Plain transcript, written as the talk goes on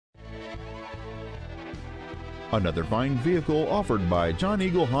Another fine vehicle offered by John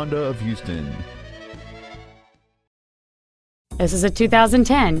Eagle Honda of Houston. This is a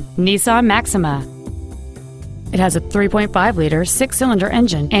 2010 Nissan Maxima. It has a 3.5-liter six-cylinder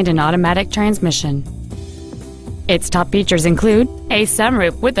engine and an automatic transmission. Its top features include a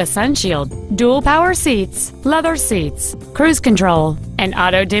sunroof with a sunshield, dual power seats, leather seats, cruise control, an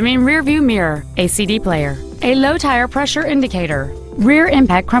auto-dimming rearview mirror, a CD player, a low tire pressure indicator, rear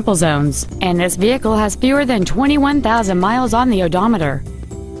impact crumple zones, and this vehicle has fewer than 21,000 miles on the odometer.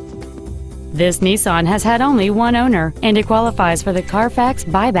 This Nissan has had only one owner, and it qualifies for the Carfax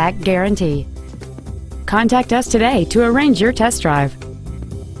buyback guarantee. Contact us today to arrange your test drive.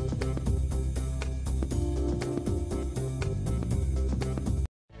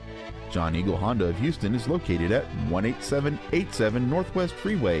 John Eagle Honda of Houston is located at 18787 Northwest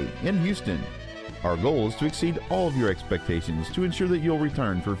Freeway in Houston. Our goal is to exceed all of your expectations to ensure that you'll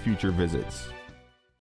return for future visits.